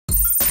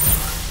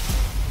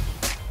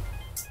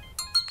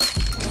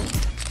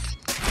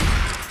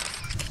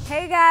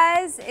Hey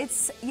guys,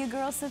 it's your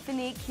girl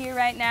Cymphonique here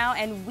right now,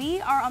 and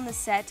we are on the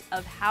set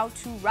of How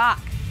to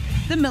Rock.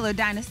 The Miller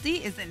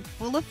dynasty is in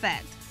full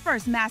effect.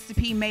 First, Master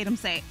P made him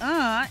say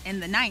in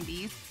the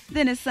 90s.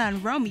 Then his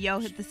son Romeo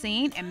hit the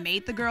scene and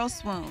made the girls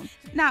swoon.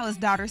 Now his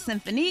daughter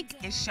Cymphonique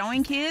is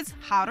showing kids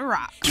how to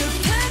rock.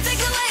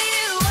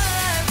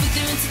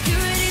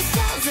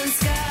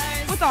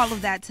 With all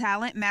of that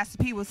talent, Master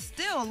P was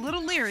still a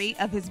little leery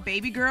of his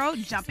baby girl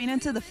jumping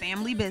into the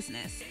family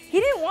business. He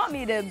didn't want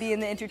me to be in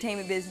the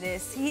entertainment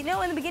business. In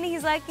the beginning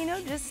he's like,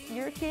 just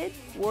you're a kid,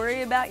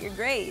 worry about your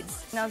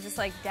grades. And I was just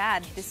like,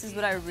 Dad, this is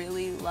what I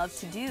really love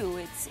to do.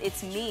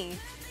 It's me.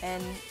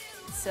 And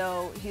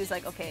so he was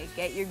like, okay,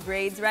 get your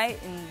grades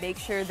right and make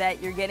sure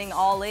that you're getting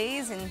all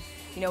A's, and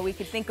we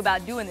could think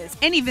about doing this.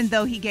 And even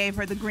though he gave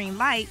her the green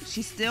light,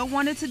 she still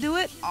wanted to do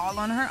it all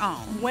on her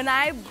own. When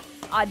I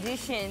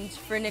auditioned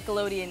for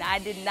Nickelodeon, I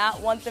did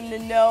not want them to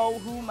know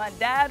who my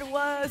dad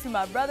was, who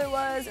my brother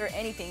was, or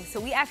anything.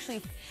 So I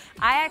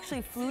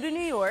actually flew to New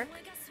York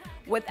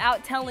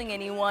without telling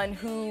anyone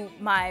who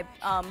I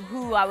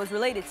was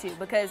related to,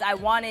 because I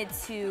wanted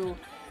to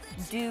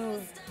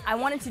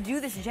do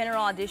this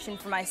general audition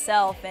for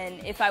myself,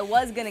 and if I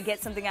was gonna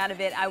get something out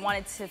of it, I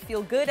wanted to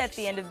feel good at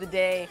the end of the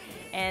day,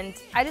 and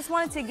I just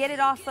wanted to get it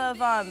off of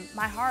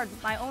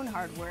my own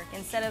hard work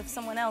instead of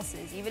someone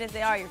else's, even if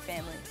they are your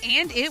family.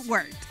 And it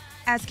worked.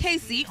 As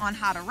Casey on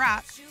How to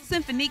Rock,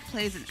 Cymphonique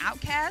plays an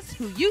outcast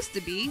who used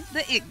to be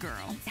the it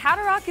girl. How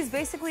to Rock is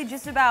basically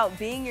just about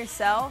being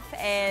yourself,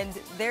 and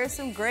there's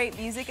some great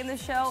music in the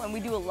show, and we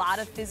do a lot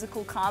of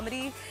physical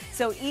comedy,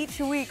 so each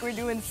week we're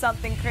doing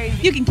something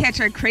crazy. You can catch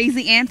her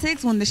crazy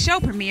antics when the show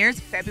premieres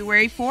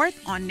February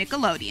 4th on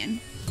Nickelodeon.